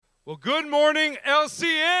Well, good morning,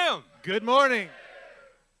 LCM. Good morning.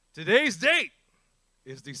 Today's date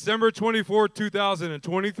is December 24,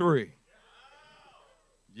 2023.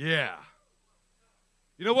 Yeah.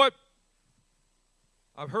 You know what?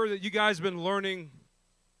 I've heard that you guys have been learning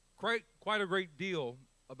quite a great deal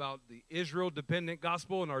about the Israel-dependent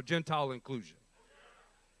gospel and our Gentile inclusion.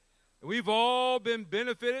 And we've all been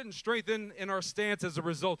benefited and strengthened in our stance as a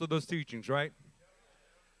result of those teachings, right?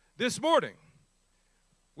 This morning,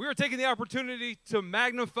 we are taking the opportunity to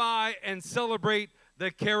magnify and celebrate the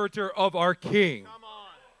character of our King. Come on.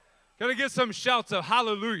 Can I get some shouts of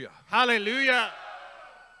hallelujah? Hallelujah.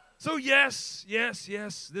 So yes,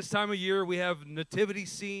 this time of year we have nativity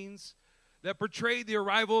scenes that portray the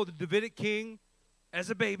arrival of the Davidic king as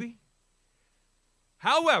a baby.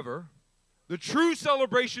 However, the true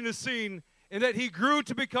celebration is seen in that he grew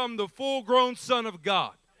to become the full-grown Son of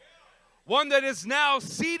God, one that is now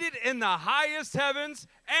seated in the highest heavens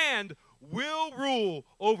and will rule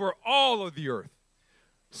over all of the earth.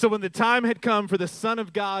 So when the time had come for the Son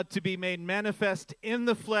of God to be made manifest in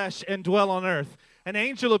the flesh and dwell on earth, an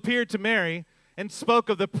angel appeared to Mary and spoke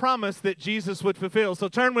of the promise that Jesus would fulfill. So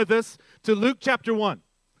turn with us to Luke chapter 1.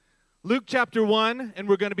 Luke chapter 1, and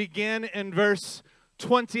we're going to begin in verse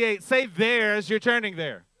 28. Say there as you're turning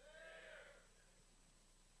there.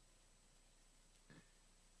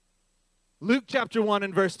 Luke chapter 1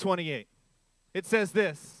 and verse 28. It says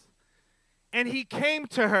this, "And he came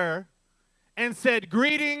to her and said,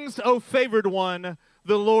 'Greetings, O favored one,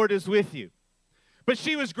 the Lord is with you.' But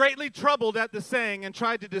she was greatly troubled at the saying and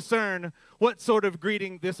tried to discern what sort of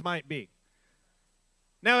greeting this might be."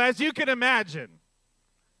 Now, as you can imagine,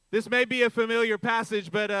 this may be a familiar passage,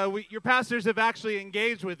 but your pastors have actually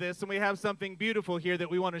engaged with this, and we have something beautiful here that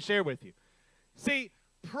we want to share with you. See,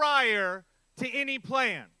 prior to any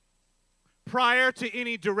plan, prior to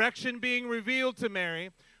any direction being revealed to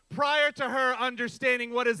Mary, prior to her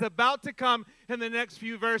understanding what is about to come in the next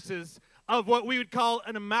few verses of what we would call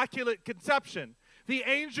an immaculate conception, the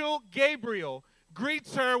angel Gabriel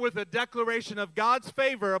greets her with a declaration of God's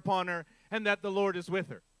favor upon her and that the Lord is with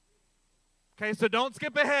her. Okay, so don't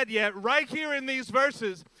skip ahead yet. Right here in these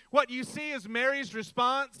verses, what you see is Mary's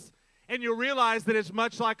response, and you'll realize that it's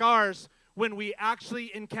much like ours when we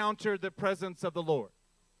actually encounter the presence of the Lord.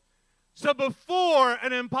 So before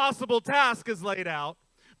an impossible task is laid out,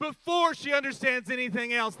 before she understands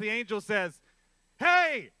anything else, the angel says,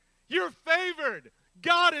 "Hey, you're favored.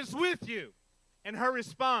 God is with you." And her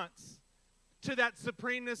response to that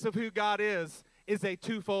supremeness of who God is a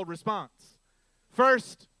twofold response.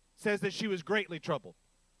 First, says that she was greatly troubled.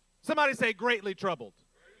 Somebody say greatly troubled.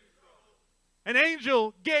 An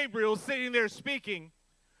angel, Gabriel, sitting there speaking.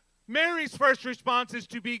 Mary's first response is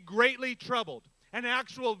to be greatly troubled. An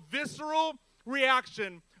actual visceral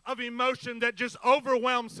reaction of emotion that just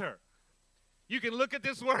overwhelms her. You can look at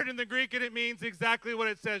this word in the Greek and it means exactly what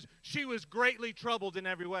it says. She was greatly troubled in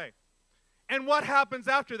every way. And what happens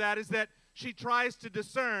after that is that she tries to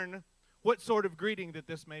discern what sort of greeting that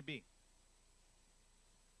this may be.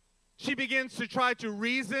 She begins to try to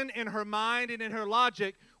reason in her mind and in her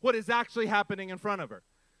logic what is actually happening in front of her.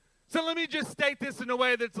 So let me just state this in a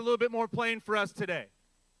way that's a little bit more plain for us today.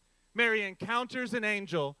 Mary encounters an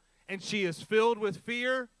angel, and she is filled with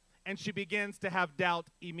fear, and she begins to have doubt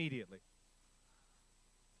immediately.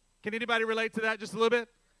 Can anybody relate to that just a little bit?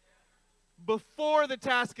 Before the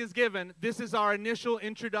task is given, this is our initial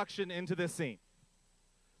introduction into this scene.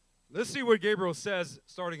 Let's see what Gabriel says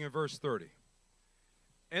starting in verse 30.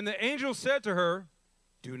 "And the angel said to her,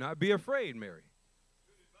 'Do not be afraid, Mary.'"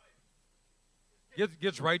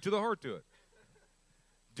 Gets right to the heart to it.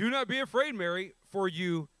 "Do not be afraid, Mary, for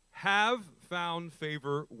you have found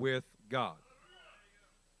favor with God."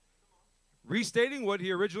 Restating what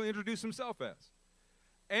he originally introduced himself as.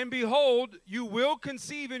 "And behold, you will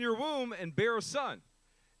conceive in your womb and bear a son,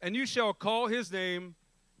 and you shall call his name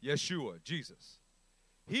Yeshua," Jesus.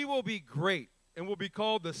 "He will be great and will be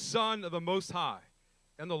called the Son of the Most High,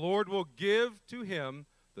 and the Lord will give to him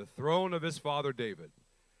the throne of his father David.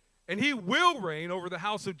 And he will reign over the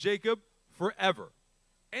house of Jacob forever,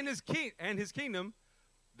 and his kingdom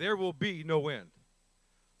there will be no end."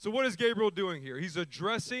 So what is Gabriel doing here? He's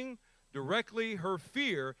addressing directly her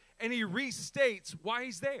fear, and he restates why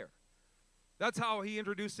he's there. That's how he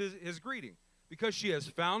introduces his greeting, because she has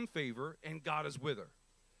found favor and God is with her.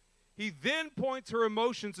 He then points her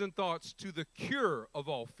emotions and thoughts to the cure of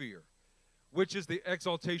all fear, which is the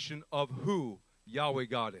exaltation of who Yahweh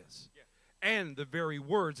God is, and the very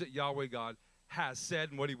words that Yahweh God has said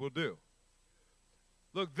and what he will do.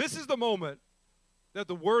 Look, this is the moment that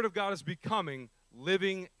the Word of God is becoming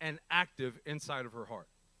living and active inside of her heart.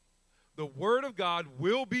 the Word of God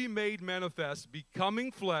will be made manifest,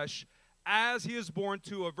 becoming flesh, as he is born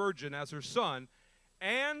to a virgin as her son,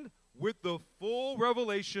 and with the full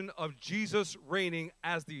revelation of Jesus reigning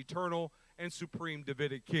as the eternal and supreme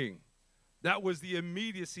Davidic king. That was the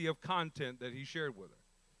immediacy of content that he shared with her.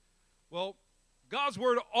 Well, God's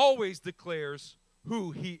word always declares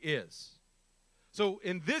who he is. So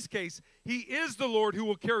in this case, he is the Lord who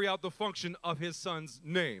will carry out the function of his son's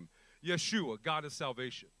name, Yeshua, God of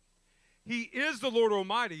salvation. He is the Lord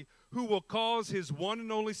Almighty who will cause his one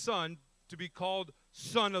and only Son to be called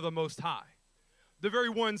Son of the Most High, the very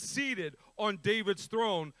one seated on David's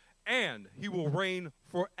throne, and he will reign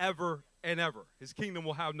forever and ever. His kingdom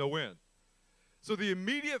will have no end. So the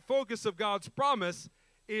immediate focus of God's promise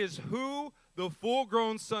is who the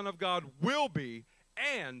full-grown Son of God will be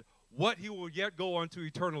and what he will yet go on to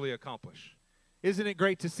eternally accomplish. Isn't it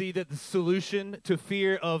great to see that the solution to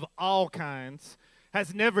fear of all kinds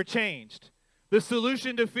has never changed? The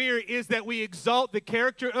solution to fear is that we exalt the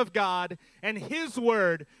character of God and his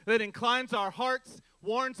word that inclines our hearts,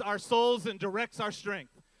 warns our souls, and directs our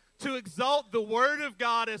strength. To exalt the word of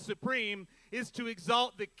God as supreme is to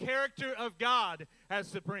exalt the character of God as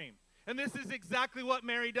supreme. And this is exactly what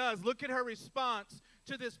Mary does. Look at her response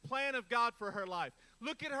to this plan of God for her life.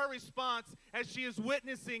 Look at her response as she is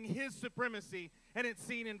witnessing his supremacy, and it's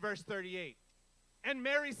seen in verse 38. And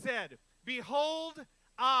Mary said, "Behold,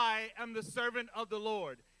 I am the servant of the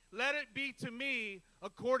Lord. Let it be to me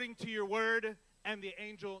according to your word." And the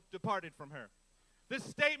angel departed from her. The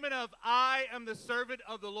statement of "I am the servant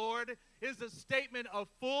of the Lord" is a statement of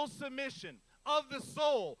full submission of the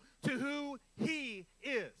soul to who he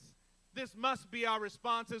is. This must be our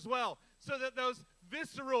response as well, so that those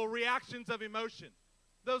visceral reactions of emotion,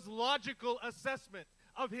 those logical assessment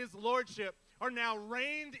of his lordship are now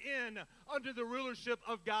reined in under the rulership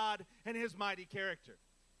of God and his mighty character.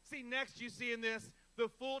 See, next you see in this the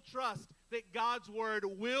full trust that God's word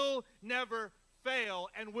will never fail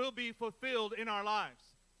and will be fulfilled in our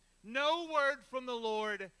lives. No word from the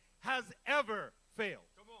Lord has ever failed.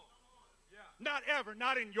 Come on. Yeah. Not ever.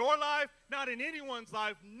 Not in your life, not in anyone's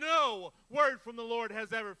life. No word from the Lord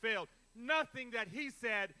has ever failed. Nothing that he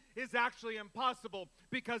said is actually impossible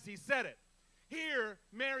because he said it. Here,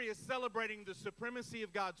 Mary is celebrating the supremacy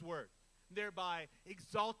of God's word, thereby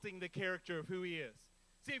exalting the character of who he is.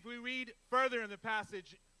 See, if we read further in the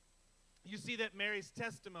passage, you see that Mary's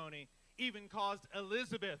testimony even caused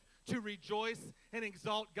Elizabeth to rejoice and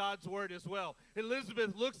exalt God's word as well.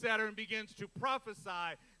 Elizabeth looks at her and begins to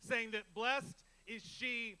prophesy, saying that blessed is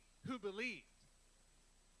she who believed.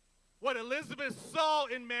 What Elizabeth saw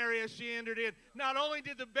in Mary as she entered in, not only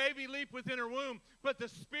did the baby leap within her womb, but the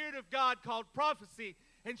Spirit of God called prophecy,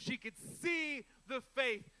 and she could see the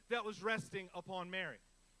faith that was resting upon Mary.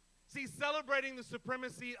 See, celebrating the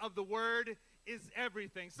supremacy of the word is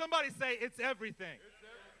everything. Somebody say, it's everything.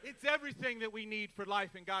 It's everything that we need for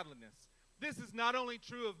life and godliness. This is not only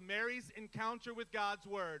true of Mary's encounter with God's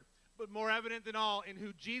word, but more evident than all in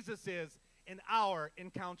who Jesus is in our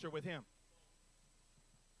encounter with him.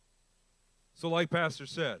 So like Pastor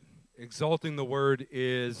said, exalting the word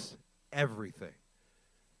is everything.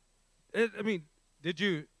 Did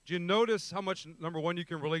you notice how much, number one, you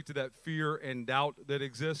can relate to that fear and doubt that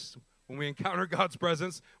exists when we encounter God's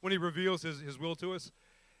presence, when he reveals his will to us,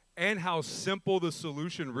 and how simple the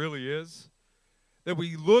solution really is? That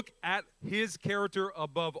we look at his character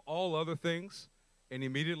above all other things, and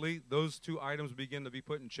immediately those two items begin to be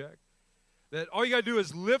put in check. That all you got to do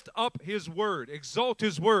is lift up his word, exalt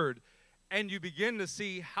his word, and you begin to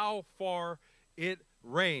see how far it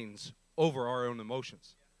reigns over our own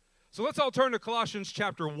emotions. So let's all turn to Colossians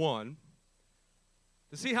chapter 1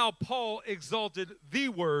 to see how Paul exalted the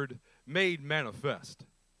word made manifest.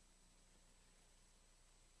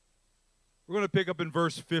 We're going to pick up in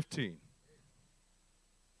verse 15.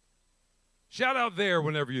 Shout out there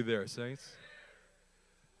whenever you're there, saints.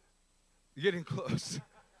 You're getting close.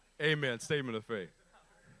 Amen. Statement of faith.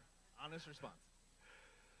 Honest response.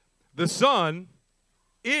 The Son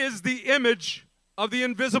is the image of the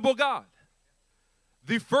invisible God,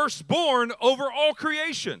 the firstborn over all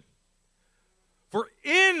creation. For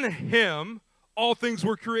in him all things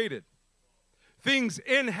were created, things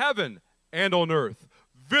in heaven and on earth,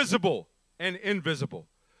 visible and invisible,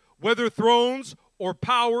 whether thrones or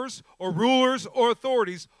powers or rulers or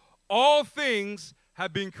authorities, all things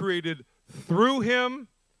have been created through him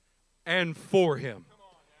and for him.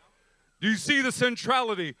 Do you see the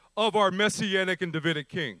centrality of our Messianic and Davidic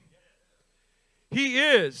King? He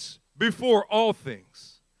is before all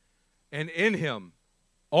things, and in him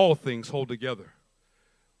all things hold together.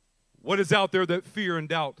 What is out there that fear and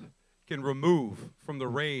doubt can remove from the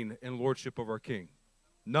reign and lordship of our King.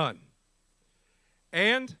 None.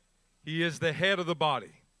 And he is the head of the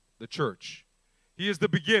body, the church. He is the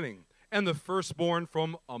beginning and the firstborn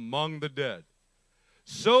from among the dead,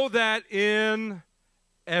 so that in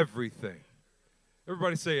everything,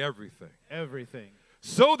 everybody say everything. Everything.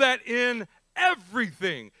 So that in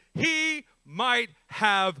everything he might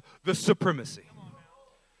have the supremacy.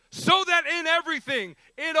 So that in everything,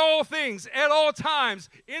 in all things, at all times,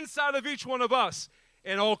 inside of each one of us,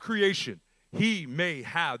 and all creation, he may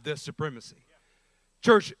have this supremacy.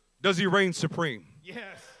 Church, does he reign supreme?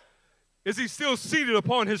 Yes. Is he still seated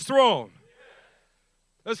upon his throne?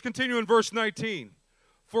 Let's continue in verse 19.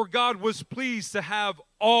 For God was pleased to have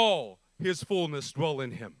all his fullness dwell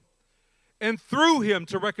in him, and through him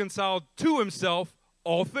to reconcile to himself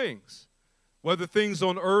all things, whether things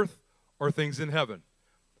on earth or things in heaven,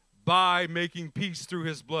 by making peace through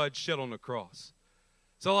his blood shed on the cross.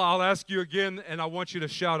 So I'll ask you again, and I want you to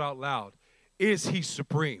shout out loud. Is he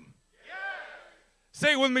supreme? Yes.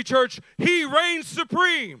 Say it with me, church. He reigns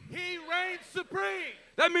supreme. He reigns supreme.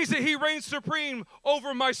 That means that he reigns supreme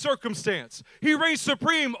over my circumstance. He reigns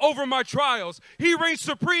supreme over my trials. He reigns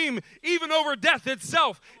supreme even over death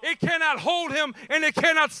itself. It cannot hold him and it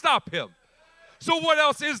cannot stop him. So what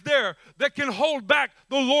else is there that can hold back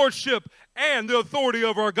the lordship and the authority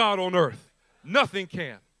of our God on earth? Nothing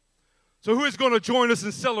can. So who is going to join us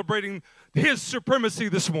in celebrating his supremacy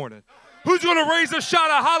this morning? Who's going to raise a shout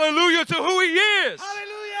of hallelujah to who he is?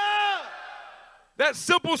 Hallelujah! That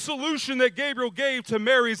simple solution that Gabriel gave to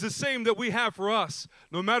Mary is the same that we have for us.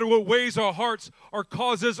 No matter what ways our hearts, our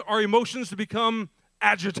causes, our emotions to become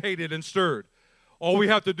agitated and stirred, all we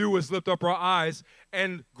have to do is lift up our eyes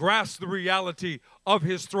and grasp the reality of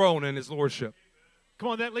his throne and his lordship. Come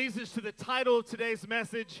on, that leads us to the title of today's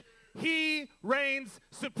message. He reigns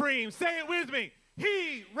supreme. Say it with me.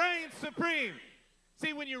 He reigns supreme.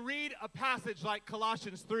 See, when you read a passage like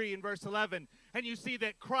Colossians 3 in verse 11, and you see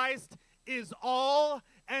that Christ is all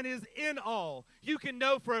and is in all, you can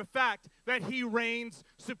know for a fact that he reigns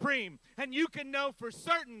supreme. And you can know for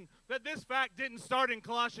certain that this fact didn't start in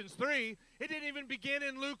Colossians 3. It didn't even begin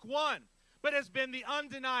in Luke 1, but has been the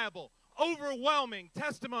undeniable, overwhelming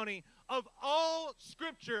testimony of all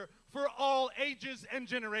Scripture for all ages and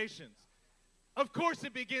generations. Of course,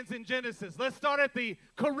 it begins in Genesis. Let's start at the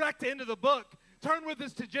correct end of the book. Turn with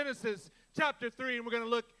us to Genesis chapter 3, and we're going to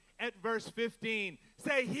look at verse 15.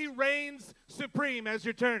 Say, he reigns supreme as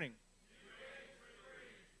you're turning.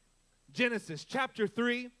 Genesis chapter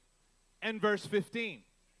 3 and verse 15.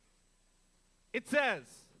 It says,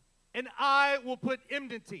 and I will put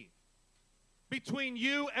enmity between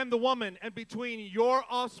you and the woman, and between your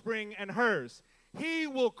offspring and hers. He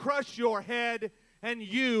will crush your head, and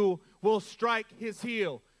you will strike his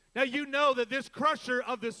heel. Now you know that this crusher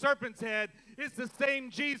of the serpent's head is the same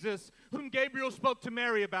Jesus whom Gabriel spoke to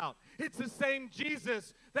Mary about. It's the same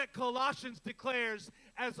Jesus that Colossians declares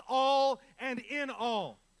as all and in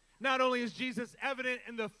all. Not only is Jesus evident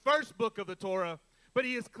in the first book of the Torah, but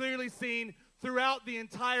he is clearly seen throughout the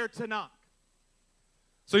entire Tanakh.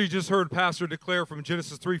 So you just heard Pastor declare from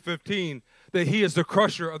Genesis 3:15 that he is the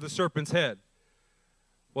crusher of the serpent's head.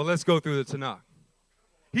 Well, let's go through the Tanakh.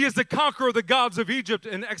 He is the conqueror of the gods of Egypt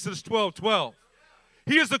in Exodus 12:12.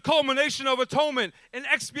 He is the culmination of atonement and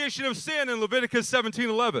expiation of sin in Leviticus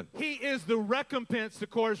 17:11. He is the recompense to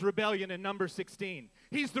Korah's rebellion in Numbers 16.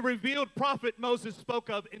 He's the revealed prophet Moses spoke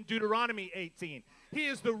of in Deuteronomy 18. He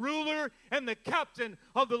is the ruler and the captain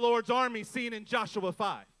of the Lord's army seen in Joshua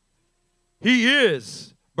 5. He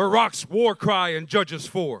is Barak's war cry in Judges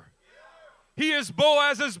 4. He is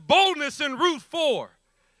Boaz's boldness in Ruth 4.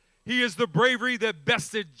 He is the bravery that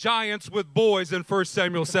bested giants with boys in 1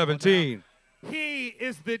 Samuel 17. He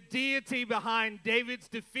is the deity behind David's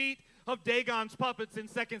defeat of Dagon's puppets in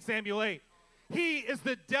 2 Samuel 8. He is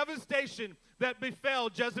the devastation that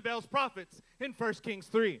befell Jezebel's prophets in 1 Kings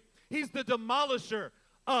 3. He's the demolisher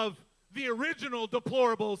of the original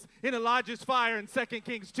deplorables in Elijah's fire in 2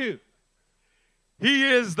 Kings 2. He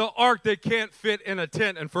is the ark that can't fit in a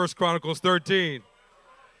tent in 1 Chronicles 13.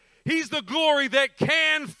 He's the glory that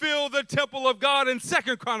can fill the temple of God in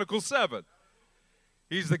 2 Chronicles 7.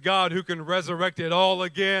 He's the God who can resurrect it all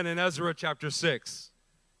again in Ezra chapter 6.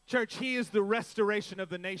 Church, he is the restoration of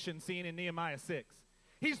the nation seen in Nehemiah 6.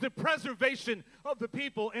 He's the preservation of the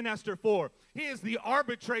people in Esther 4. He is the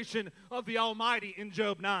arbitration of the Almighty in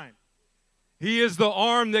Job 9. He is the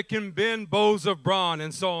arm that can bend bows of brawn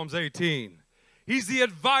in Psalms 18. He's the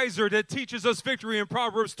advisor that teaches us victory in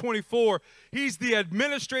Proverbs 24. He's the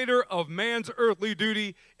administrator of man's earthly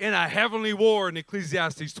duty in a heavenly war in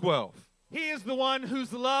Ecclesiastes 12. He is the one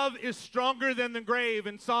whose love is stronger than the grave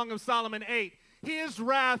in Song of Solomon 8. His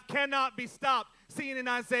wrath cannot be stopped, seen in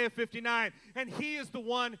Isaiah 59. And he is the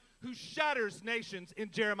one who shatters nations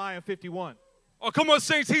in Jeremiah 51. Oh, come on,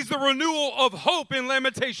 saints. He's the renewal of hope in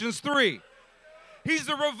Lamentations 3. He's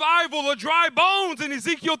the revival of dry bones in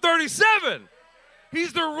Ezekiel 37.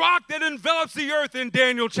 He's the rock that envelops the earth in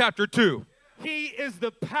Daniel chapter 2. He is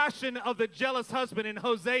the passion of the jealous husband in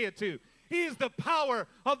Hosea 2. He is the power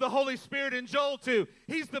of the Holy Spirit in Joel 2.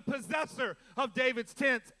 He's the possessor of David's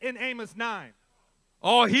tent in Amos 9.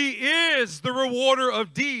 Oh, he is the rewarder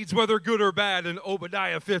of deeds, whether good or bad, in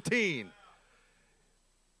Obadiah 15.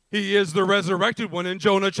 He is the resurrected one in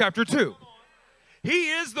Jonah chapter 2. He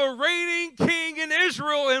is the reigning king in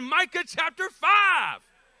Israel in Micah chapter 5.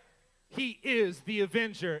 He is the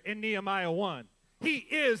avenger in Nehemiah 1. He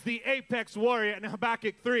is the apex warrior in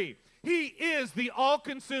Habakkuk 3. He is the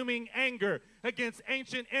all-consuming anger against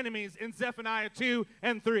ancient enemies in Zephaniah 2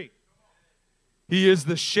 and 3. He is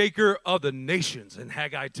the shaker of the nations in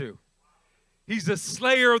Haggai 2. He's the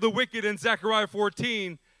slayer of the wicked in Zechariah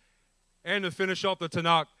 14. And to finish off the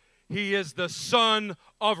Tanakh, he is the son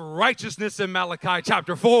of righteousness in Malachi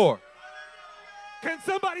chapter 4. Can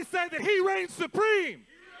somebody say that he reigns supreme?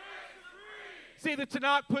 See, the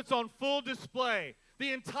Tanakh puts on full display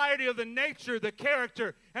the entirety of the nature, the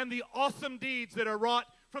character, and the awesome deeds that are wrought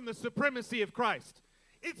from the supremacy of Christ.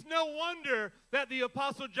 It's no wonder that the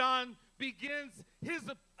Apostle John begins his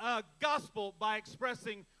gospel by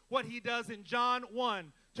expressing what he does in John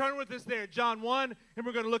 1. Turn with us there, John 1, and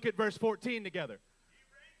we're going to look at verse 14 together.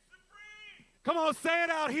 Come on, say it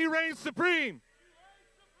out. He reigns supreme.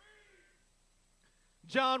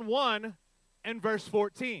 John 1 and verse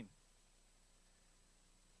 14.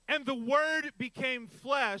 And the Word became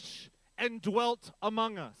flesh and dwelt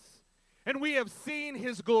among us. And we have seen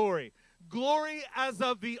his glory, glory as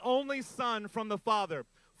of the only Son from the Father,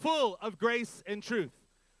 full of grace and truth.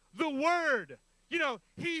 The Word,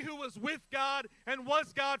 he who was with God and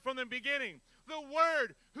was God from the beginning. The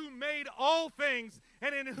Word who made all things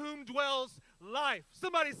and in whom dwells life.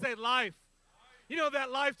 Somebody say life. You know,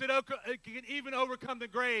 that life that can even overcome the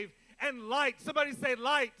grave. And light. Somebody say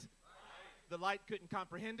light. The light couldn't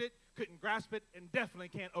comprehend it, couldn't grasp it, and definitely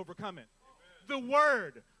can't overcome it. Amen. The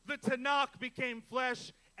Word, the Tanakh, became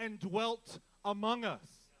flesh and dwelt among us.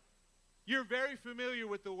 You're very familiar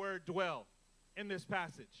with the word dwell in this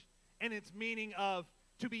passage and its meaning of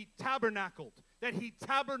to be tabernacled, that he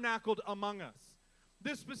tabernacled among us.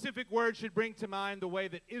 This specific word should bring to mind the way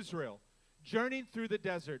that Israel journeyed through the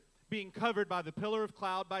desert, being covered by the pillar of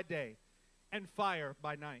cloud by day and fire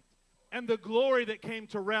by night, and the glory that came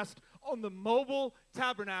to rest on the mobile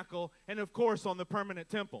tabernacle and, of course, on the permanent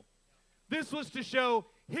temple. This was to show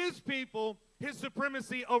his people his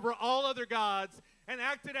supremacy over all other gods and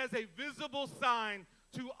acted as a visible sign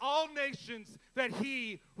to all nations that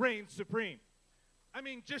he reigned supreme. I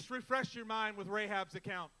mean, just refresh your mind with Rahab's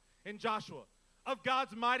account in Joshua of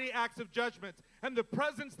God's mighty acts of judgment and the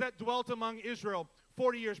presence that dwelt among Israel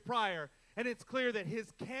 40 years prior, and it's clear that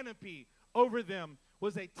his canopy over them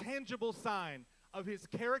was a tangible sign of his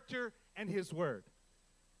character and his word.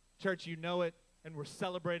 Church, you know it, and we're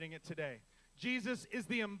celebrating it today. Jesus is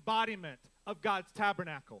the embodiment of God's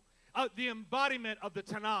tabernacle, the embodiment of the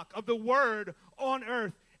Tanakh, of the word on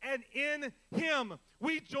earth. And in him,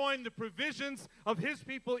 we join the provisions of his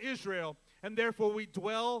people Israel, and therefore we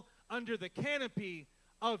dwell under the canopy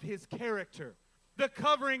of his character, the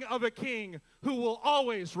covering of a king who will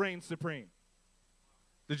always reign supreme.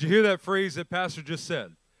 Did you hear that phrase that Pastor just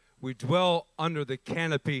said? We dwell under the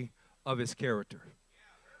canopy of his character.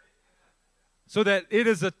 So that it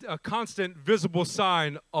is a constant visible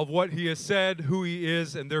sign of what he has said, who he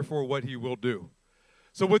is, and therefore what he will do.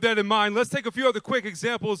 So with that in mind, let's take a few other quick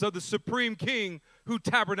examples of the supreme king who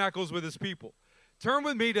tabernacles with his people. Turn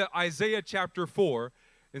with me to Isaiah chapter 4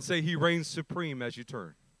 and say he reigns supreme as you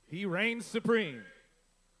turn. He reigns supreme.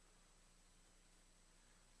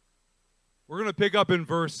 We're going to pick up in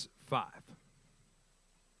verse 5.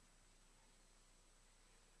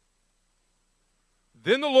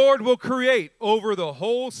 Then the Lord will create over the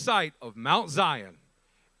whole site of Mount Zion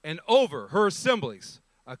and over her assemblies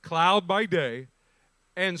a cloud by day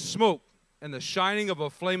and smoke and the shining of a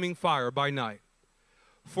flaming fire by night.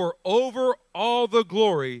 For over all the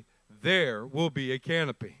glory there will be a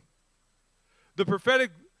canopy. The prophetic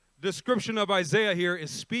description of Isaiah here is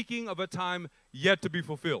speaking of a time yet to be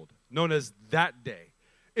fulfilled, known as that day,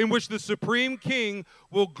 in which the supreme king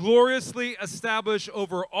will gloriously establish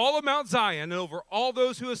over all of Mount Zion and over all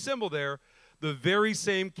those who assemble there the very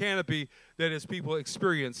same canopy that his people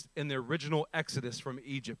experienced in the original exodus from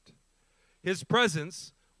Egypt. His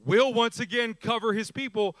presence will once again cover his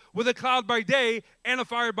people with a cloud by day and a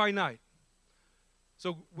fire by night.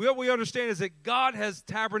 So what we understand is that God has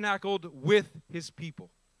tabernacled with his people.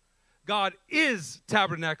 God is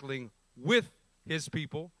tabernacling with his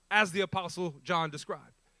people, as the Apostle John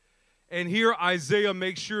described. And here Isaiah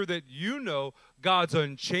makes sure that you know God's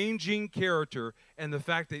unchanging character and the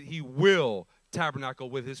fact that he will tabernacle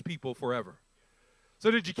with his people forever. So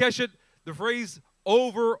did you catch it? The phrase,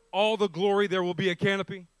 over all the glory there will be a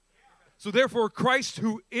canopy. So therefore, Christ,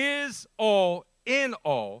 who is all in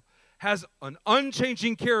all, has an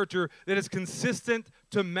unchanging character that is consistent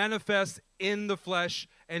to manifest in the flesh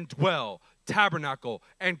and dwell, tabernacle,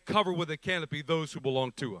 and cover with a canopy those who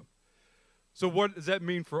belong to him. So what does that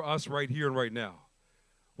mean for us right here and right now?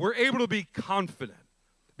 We're able to be confident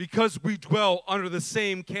because we dwell under the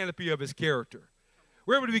same canopy of his character.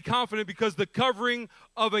 We're able to be confident because the covering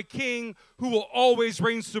of a king who will always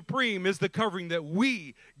reign supreme is the covering that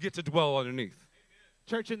we get to dwell underneath.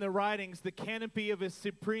 Church, in the writings, the canopy of his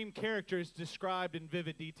supreme character is described in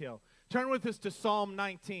vivid detail. Turn with us to Psalm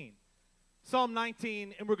 19. Psalm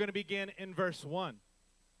 19, and we're going to begin in verse 1.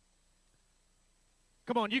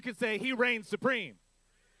 Come on, you can say, he reigns supreme.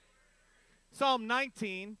 Psalm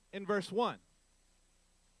 19 in verse 1.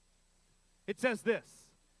 It says this: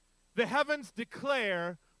 the heavens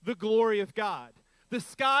declare the glory of God. The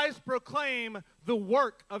skies proclaim the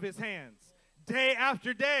work of his hands. Day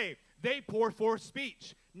after day, they pour forth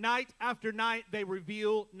speech. Night after night, they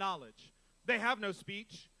reveal knowledge. They have no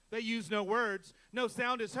speech. They use no words. No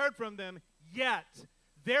sound is heard from them. Yet,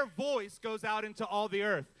 their voice goes out into all the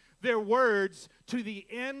earth. Their words to the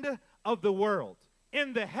end of the world.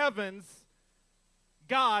 In the heavens,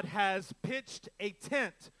 God has pitched a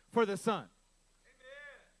tent for the sun.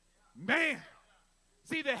 Man.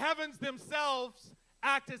 See, the heavens themselves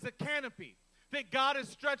act as a canopy that God has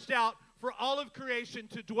stretched out for all of creation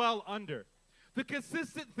to dwell under. The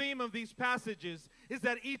consistent theme of these passages is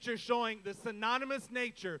that each are showing the synonymous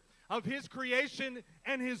nature of his creation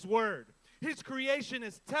and his word. His creation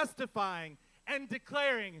is testifying and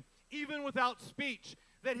declaring, even without speech,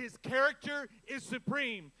 that his character is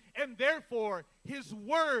supreme, and therefore his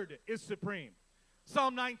word is supreme.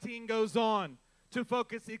 Psalm 19 goes on to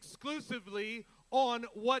focus exclusively on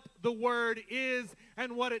what the word is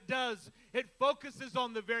and what it does. It focuses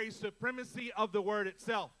on the very supremacy of the word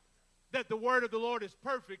itself. That the word of the Lord is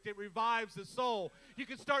perfect. It revives the soul. You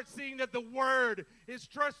can start seeing that the word is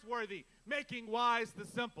trustworthy, making wise the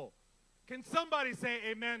simple. Can somebody say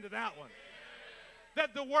amen to that one?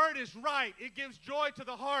 That the word is right. It gives joy to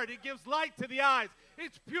the heart. It gives light to the eyes.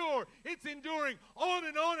 It's pure. It's enduring. On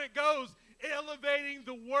and on it goes, elevating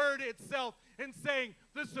the word itself and saying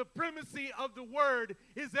the supremacy of the word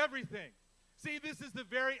is everything. See, this is the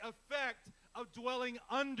very effect of dwelling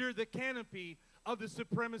under the canopy of the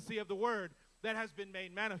supremacy of the word that has been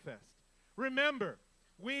made manifest. Remember,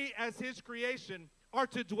 we as his creation are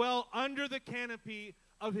to dwell under the canopy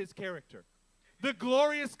of his character. The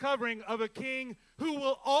glorious covering of a king who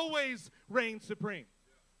will always reign supreme.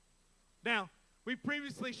 Now, we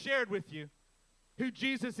previously shared with you who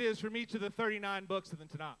Jesus is from each of the 39 books of the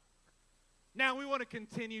Tanakh. Now we want to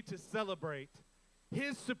continue to celebrate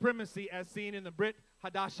his supremacy as seen in the Brit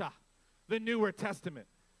Hadashah, the Newer Testament.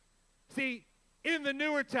 See, in the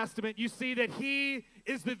Newer Testament, you see that he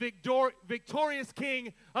is the victorious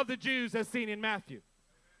king of the Jews as seen in Matthew.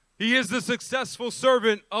 He is the successful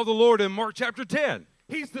servant of the Lord in Mark chapter 10.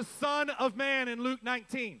 He's the Son of Man in Luke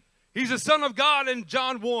 19. He's the Son of God in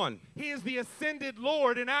John 1. He is the ascended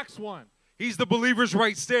Lord in Acts 1. He's the believer's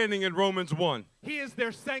right standing in Romans 1. He is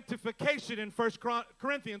their sanctification in 1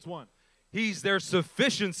 Corinthians 1. He's their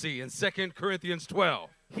sufficiency in 2 Corinthians 12.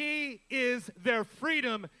 He is their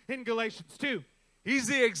freedom in Galatians 2. He's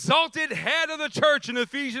the exalted head of the church in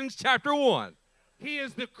Ephesians chapter 1. He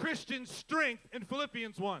is the Christian strength in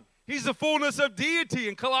Philippians 1. He's the fullness of deity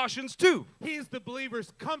in Colossians 2. He is the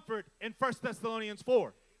believer's comfort in 1 Thessalonians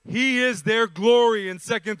 4. He is their glory in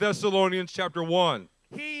 2 Thessalonians chapter 1.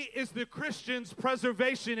 He is the Christian's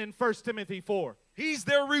preservation in 1 Timothy 4. He's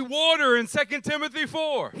their rewarder in 2 Timothy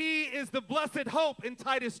 4. He is the blessed hope in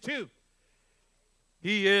Titus 2.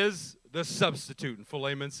 He is the substitute in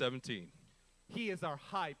Philemon 17. He is our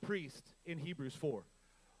high priest in Hebrews 4.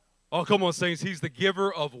 Oh, come on, saints. He's the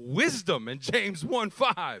giver of wisdom in James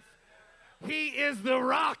 1:5. He is the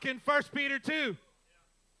rock in 1 Peter 2.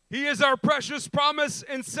 He is our precious promise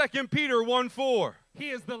in 2 Peter 1:4. He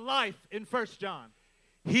is the life in 1 John.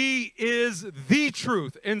 He is the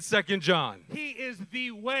truth in 2 John. He is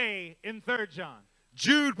the way in 3 John.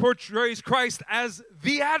 Jude portrays Christ as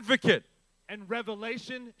the advocate. And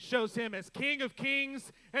Revelation shows him as King of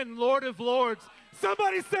Kings and Lord of Lords.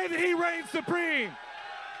 Somebody say that he reigns supreme.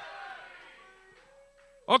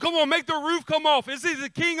 Oh, come on, make the roof come off. Is he the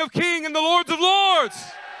King of Kings and the Lords of Lords?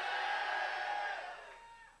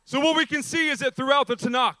 So what we can see is that throughout the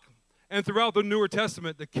Tanakh and throughout the Newer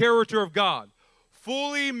Testament, the character of God,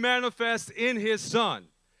 fully manifest in his Son,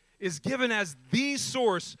 is given as the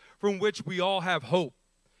source from which we all have hope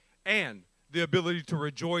and the ability to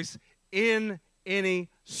rejoice in any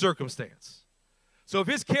circumstance. So if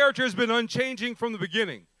his character has been unchanging from the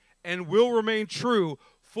beginning and will remain true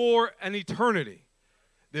for an eternity,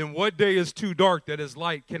 then what day is too dark that his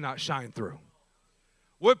light cannot shine through?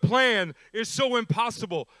 What plan is so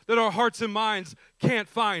impossible that our hearts and minds can't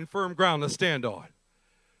find firm ground to stand on?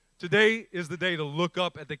 Today is the day to look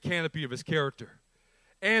up at the canopy of his character,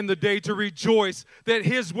 and the day to rejoice that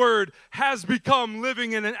his word has become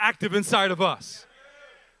living and active inside of us.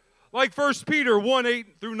 Like 1 Peter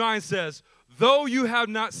 1:8-9 says, though you have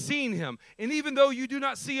not seen him, and even though you do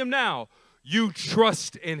not see him now, you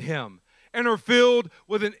trust in him and are filled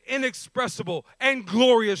with an inexpressible and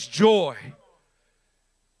glorious joy.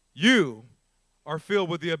 You are filled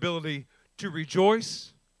with the ability to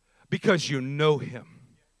rejoice because you know him.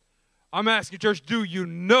 I'm asking, church, do you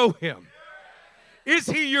know him? Is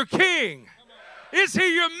he your king? Is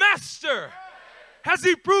he your master? Has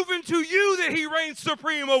he proven to you that he reigns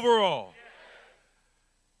supreme over all?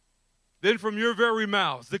 Then from your very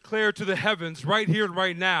mouths declare to the heavens right here and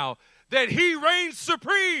right now that he reigns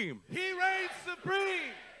supreme. He reigns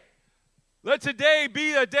supreme. Let today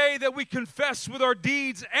be a day that we confess with our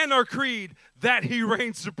deeds and our creed that he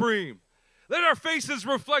reigns supreme. Let our faces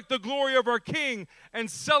reflect the glory of our King and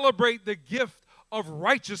celebrate the gift of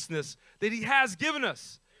righteousness that he has given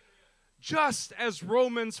us. Just as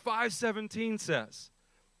Romans 5:17 says,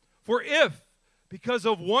 for if, because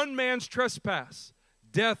of one man's trespass,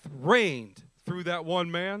 death reigned through that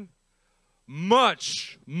one man,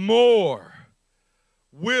 much more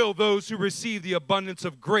will those who receive the abundance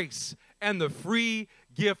of grace and the free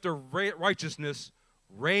gift of righteousness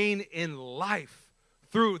reign in life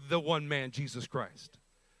through the one man, Jesus Christ.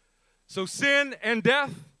 So sin and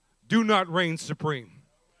death do not reign supreme,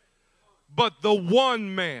 but the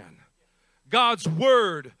one man, God's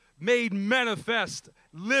word made manifest,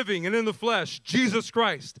 living and in the flesh, Jesus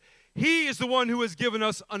Christ. He is the one who has given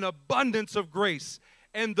us an abundance of grace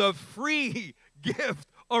and the free gift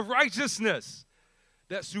of righteousness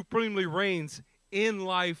that supremely reigns in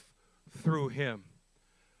life through him.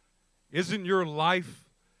 Isn't your life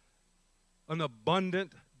an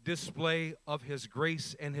abundant display of his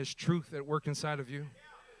grace and his truth at work inside of you?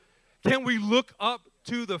 Can we look up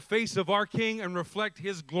to the face of our King and reflect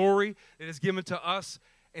his glory that is given to us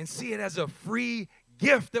and see it as a free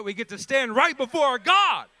gift that we get to stand right before our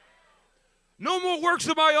God? No more works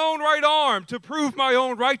of my own right arm to prove my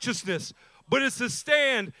own righteousness, but it's to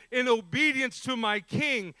stand in obedience to my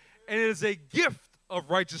King, and it is a gift of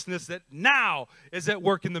righteousness that now is at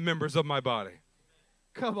work in the members of my body.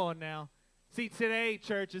 Come on now. See, today,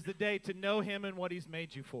 church, is the day to know him and what he's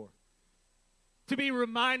made you for. To be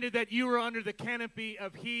reminded that you are under the canopy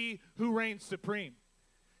of he who reigns supreme.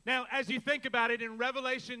 Now, as you think about it, in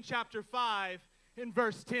Revelation chapter 5, in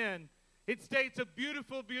verse 10, it states a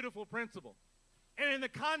beautiful, beautiful principle. And in the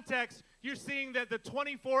context, you're seeing that the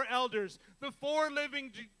 24 elders, the 4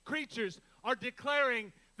 living creatures, are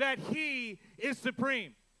declaring that he is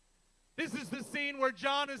supreme. This is the scene where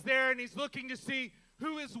John is there and he's looking to see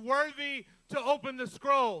who is worthy to open the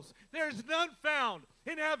scrolls. There's none found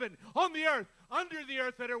in heaven, on the earth, under the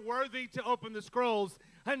earth that are worthy to open the scrolls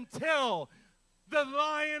until the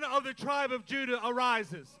Lion of the tribe of Judah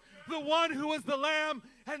arises. The one who was the lamb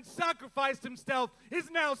and sacrificed himself is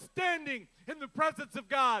now standing in the presence of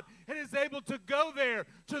God and is able to go there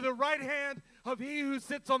to the right hand of he who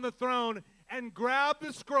sits on the throne and grab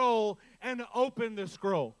the scroll and open the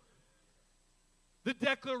scroll. The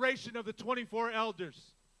declaration of the 24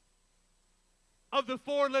 elders, of the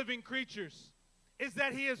 4 living creatures, is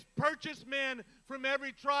that he has purchased men from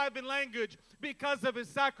every tribe and language because of his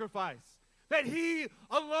sacrifice. That he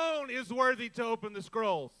alone is worthy to open the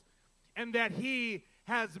scrolls. And that he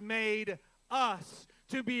has made us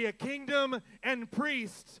to be a kingdom and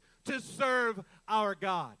priests to serve our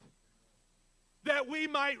God. That we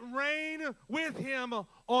might reign with him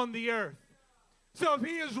on the earth. So if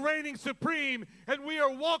he is reigning supreme and we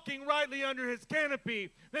are walking rightly under his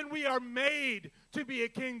canopy, then we are made to be a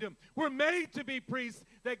kingdom. We're made to be priests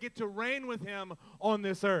that get to reign with him on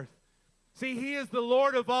this earth. See, he is the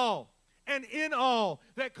Lord of all and in all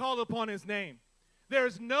that call upon his name. There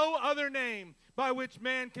is no other name by which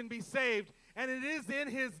man can be saved And it is in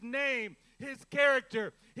his name, his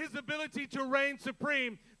character, his ability to reign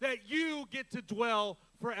supreme that you get to dwell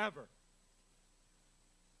forever.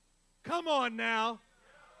 Come on now.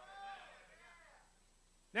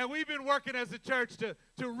 Now, we've been working as a church to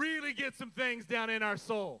really get some things down in our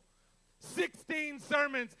soul. 16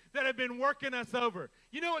 sermons that have been working us over.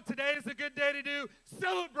 You know what today is a good day to do?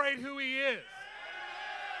 Celebrate who he is.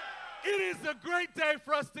 It is a great day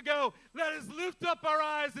for us to go. Let us lift up our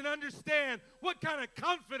eyes and understand what kind of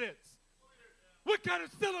confidence, what kind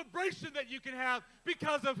of celebration that you can have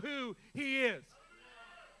because of who he is.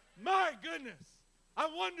 My goodness. I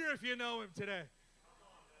wonder if you know him today.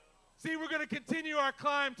 See, we're going to continue our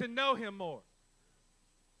climb to know him more.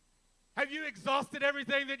 Have you exhausted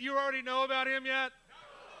everything that you already know about him yet?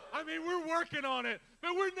 No. I mean, we're working on it,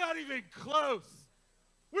 but we're not even close.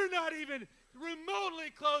 We're not even remotely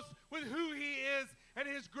close with who he is and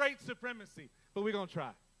his great supremacy. But we're going to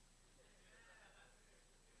try.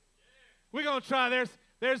 We're going to try.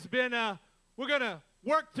 There's been we're going to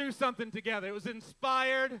work through something together. It was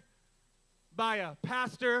inspired by a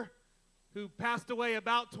pastor who passed away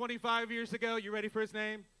about 25 years ago. You ready for his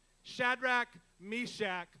name? Shadrach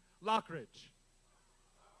Meshach Lockridge.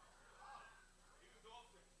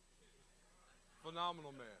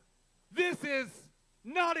 Phenomenal man. This is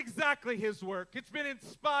not exactly his work. It's been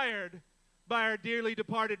inspired by our dearly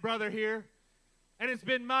departed brother here, and it's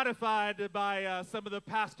been modified by some of the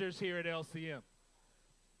pastors here at LCM.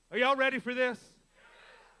 Are y'all ready for this?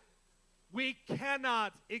 We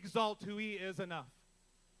cannot exalt who he is enough.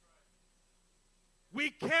 We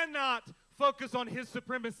cannot focus on his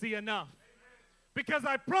supremacy enough. Because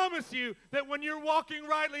I promise you that when you're walking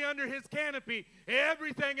rightly under his canopy,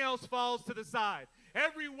 everything else falls to the side.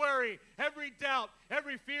 Every worry, every doubt,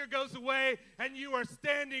 every fear goes away, and you are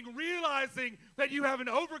standing realizing that you have an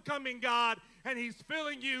overcoming God, and he's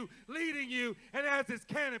filling you, leading you, and has his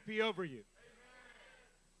canopy over you.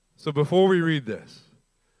 So before we read this,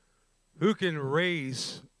 who can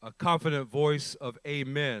raise a confident voice of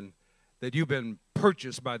amen that you've been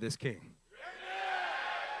purchased by this king?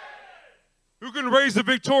 Who can raise a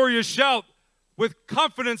victorious shout with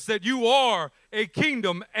confidence that you are a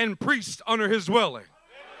kingdom and priest under his dwelling?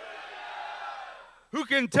 Who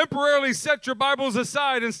can temporarily set your Bibles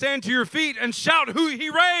aside and stand to your feet and shout who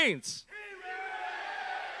he reigns?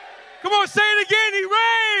 Come on, say it again,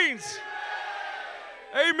 he reigns.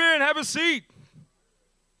 Amen. Have a seat.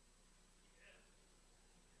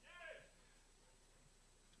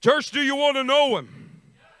 Church, do you want to know him?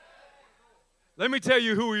 Let me tell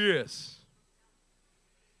you who he is.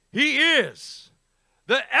 He is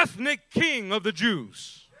the ethnic king of the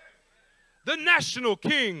Jews, the national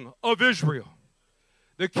king of Israel,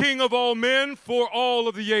 the king of all men for all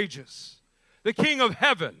of the ages, the king of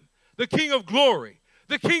heaven, the king of glory,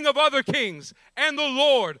 the king of other kings, and the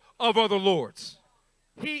Lord of other lords.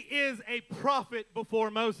 He is a prophet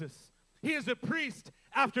before Moses. He is a priest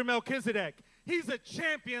after Melchizedek. He's a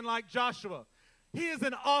champion like Joshua. He is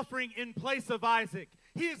an offering in place of Isaac.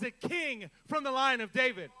 He is a king from the line of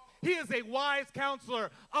David. He is a wise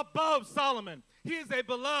counselor above Solomon. He is a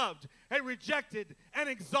beloved, a rejected, and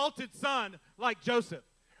exalted son like Joseph.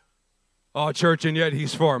 Oh, church, and yet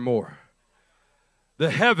he's far more.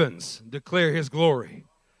 The heavens declare his glory,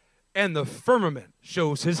 and the firmament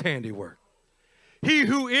shows his handiwork. He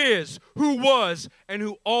who is, who was, and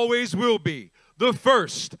who always will be, the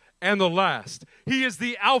first and the last. He is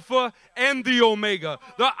the Alpha and the Omega,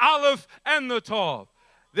 the Aleph and the Tav,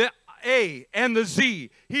 the A and the Z.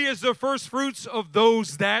 He is the first fruits of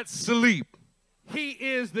those that sleep. He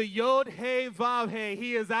is the Yod He Vav He.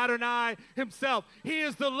 He is Adonai himself. He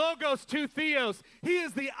is the Logos to Theos. He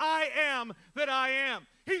is the I am that I am.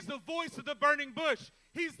 He's the voice of the burning bush.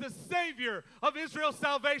 He's the Savior of Israel's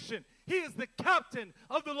salvation. He is the captain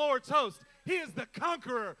of the Lord's host. He is the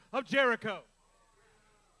conqueror of Jericho.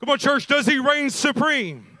 Come on, church, does he reign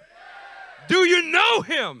supreme? Do you know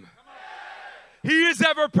him? He is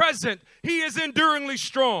ever present. He is enduringly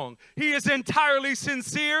strong. He is entirely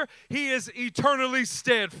sincere. He is eternally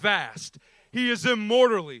steadfast. He is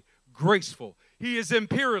immortally graceful. He is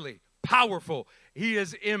imperially powerful. He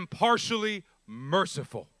is impartially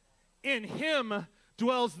merciful. In him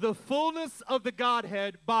dwells the fullness of the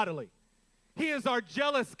Godhead bodily. He is our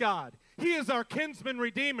jealous God. He is our kinsman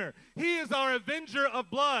redeemer. He is our avenger of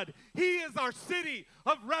blood. He is our city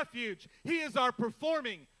of refuge. He is our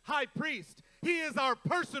performing high priest. He is our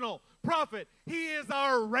personal prophet. He is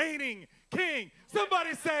our reigning king.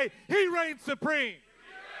 Somebody say, he reigns supreme.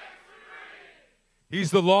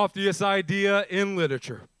 He's the loftiest idea in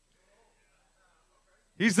literature.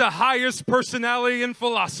 He's the highest personality in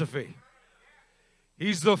philosophy.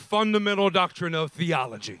 He's the fundamental doctrine of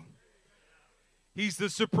theology. He's the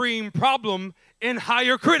supreme problem in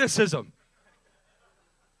higher criticism.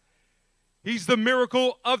 He's the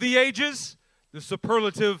miracle of the ages, the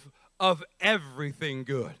superlative of everything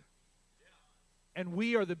good. And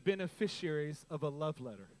we are the beneficiaries of a love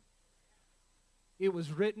letter. It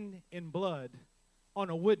was written in blood on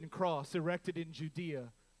a wooden cross erected in Judea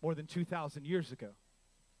more than 2,000 years ago.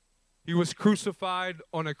 He was crucified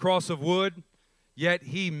on a cross of wood, yet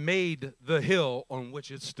he made the hill on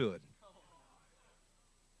which it stood.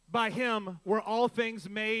 By him were all things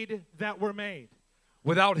made that were made.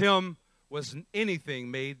 Without him was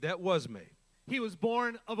anything made that was made. He was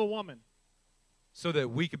born of a woman. So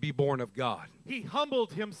that we could be born of God. He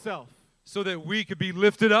humbled himself. So that we could be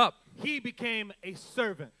lifted up. He became a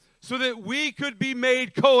servant. So that we could be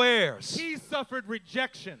made co-heirs. He suffered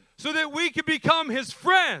rejection. So that we could become his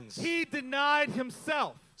friends. He denied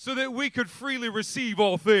himself. So that we could freely receive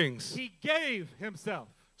all things. He gave himself.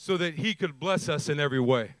 So that he could bless us in every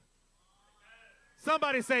way.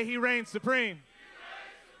 Somebody say he reigns supreme.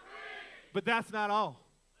 But that's not all.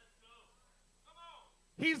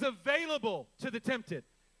 He's available to the tempted.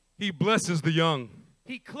 He blesses the young.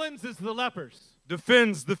 He cleanses the lepers.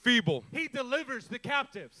 Defends the feeble. He delivers the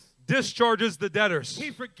captives. Discharges the debtors.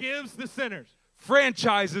 He forgives the sinners.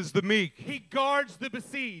 Franchises the meek. He guards the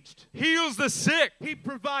besieged. Heals the sick. He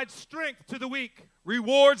provides strength to the weak.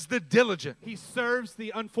 Rewards the diligent. He serves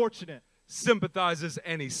the unfortunate. Sympathizes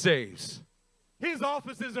and he saves. His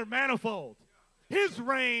offices are manifold. His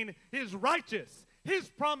reign is righteous. His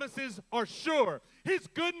promises are sure. His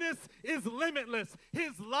goodness is limitless.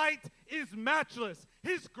 His light is matchless.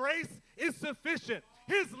 His grace is sufficient.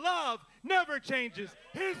 His love never changes.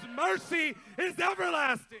 His mercy is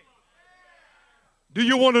everlasting. Do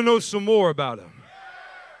you want to know some more about him?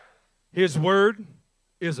 His word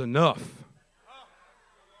is enough.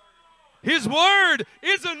 His word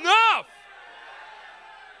is enough.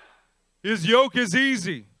 His yoke is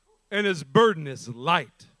easy and his burden is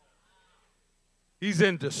light. He's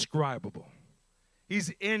indescribable.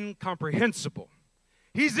 He's incomprehensible.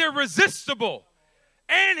 He's irresistible.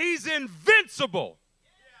 And he's invincible.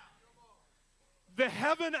 The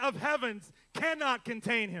heaven of heavens cannot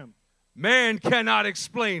contain him. Man cannot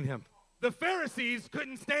explain him. The Pharisees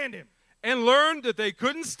couldn't stand him. And learned that they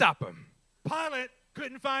couldn't stop him. Pilate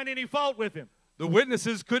couldn't find any fault with him. The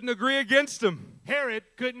witnesses couldn't agree against him. Herod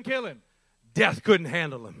couldn't kill him. Death couldn't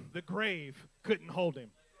handle him. The grave couldn't hold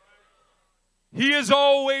him. He has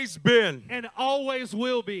always been. And always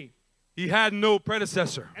will be. He had no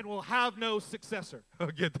predecessor. And will have no successor. Oh,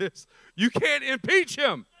 get this. You can't impeach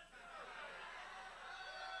him.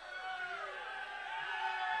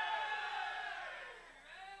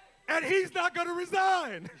 And he's not going to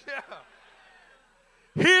resign. Yeah.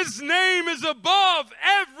 His name is above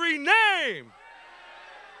every name.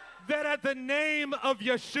 That at the name of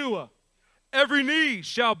Yeshua, every knee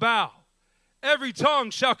shall bow. Every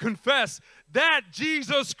tongue shall confess that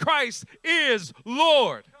Jesus Christ is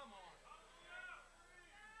Lord.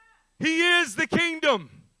 He is the kingdom.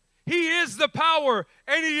 He is the power.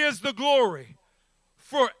 And he is the glory.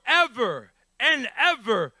 Forever and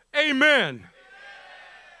ever. Amen.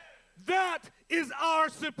 That is our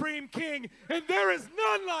supreme king. And there is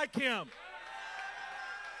none like him.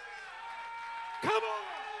 Come on.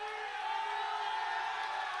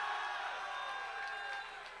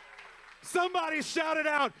 Somebody shouted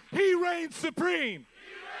out, he reigns supreme.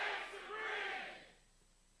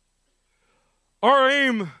 Our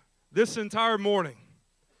aim this entire morning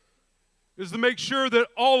is to make sure that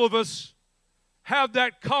all of us have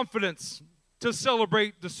that confidence to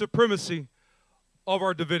celebrate the supremacy of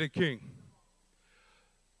our Davidic king.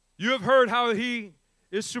 You have heard how he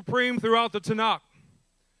is supreme throughout the Tanakh.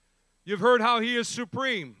 You've heard how he is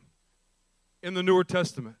supreme in the Newer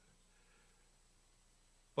Testament.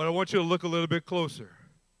 But I want you to look a little bit closer.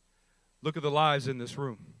 Look at the lives in this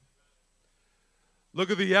room. Look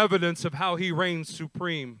at the evidence of how he reigns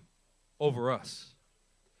supreme over us.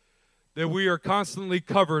 That we are constantly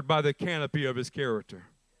covered by the canopy of his character.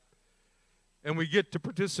 And we get to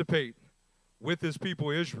participate with his people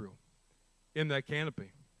Israel in that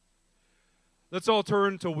canopy. Let's all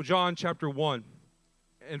turn to John chapter 1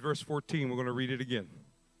 and verse 14. We're going to read it again.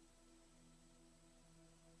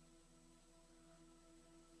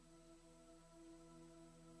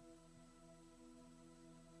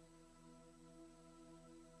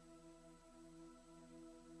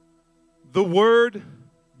 The Word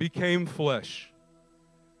became flesh.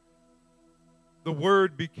 The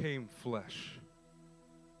Word became flesh.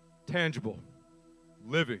 Tangible,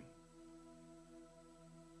 living,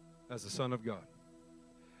 as the Son of God.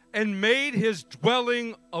 and made his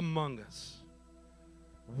dwelling among us.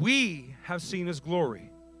 We have seen his glory,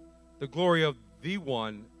 the glory of the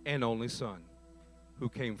one and only Son, who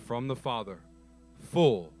came from the Father,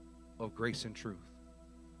 full of grace and truth.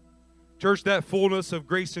 Church, that fullness of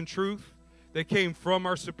grace and truth that came from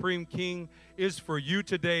our Supreme King is for you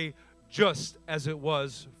today, just as it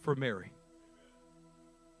was for Mary.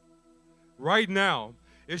 Right now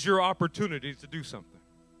is your opportunity to do something.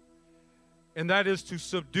 And that is to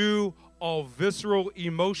subdue all visceral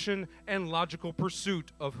emotion and logical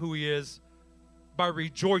pursuit of who he is by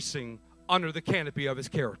rejoicing under the canopy of his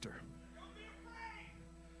character.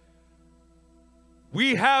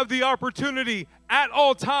 We have the opportunity at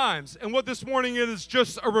all times, and what this morning is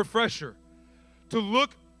just a refresher, to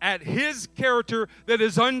look at his character that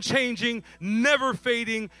is unchanging, never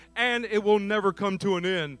fading, and it will never come to an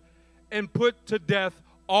end, and put to death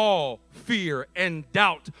all fear and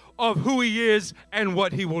doubt of who he is and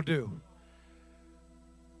what he will do.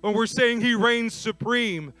 When we're saying he reigns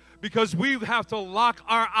supreme, because we have to lock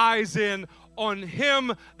our eyes in on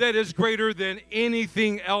him that is greater than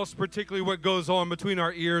anything else, particularly what goes on between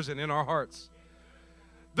our ears and in our hearts.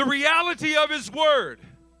 The reality of his word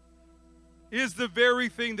is the very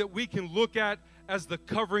thing that we can look at as the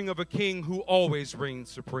covering of a king who always reigns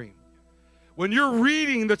supreme. When you're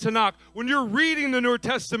reading the Tanakh, when you're reading the New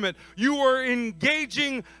Testament, you are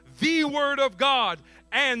engaging the Word of God,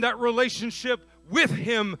 and that relationship with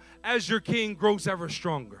him as your king grows ever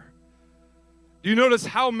stronger. Do you notice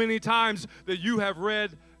how many times that you have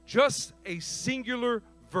read just a singular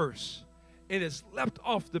verse? It has leapt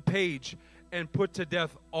off the page and put to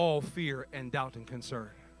death all fear and doubt and concern.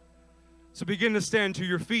 So begin to stand to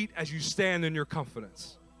your feet as you stand in your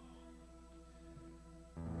confidence.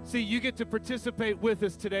 See, you get to participate with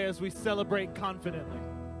us today as we celebrate confidently.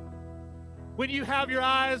 When you have your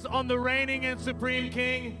eyes on the reigning and supreme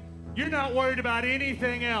King, you're not worried about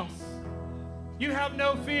anything else. You have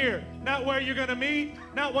no fear, not where you're going to meet,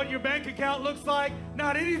 not what your bank account looks like,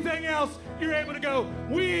 not anything else. You're able to go,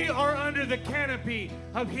 we are under the canopy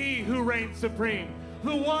of he who reigns supreme.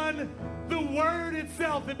 The one, the Word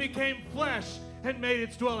itself that became flesh and made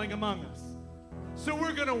its dwelling among us. So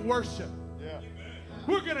we're going to worship. Yeah.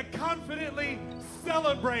 We're going to confidently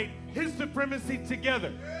celebrate his supremacy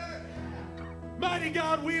together. Mighty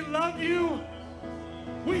God, we love you.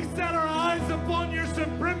 We set our eyes upon your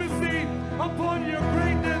supremacy, upon your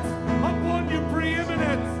greatness, upon your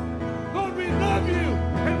preeminence. Lord, we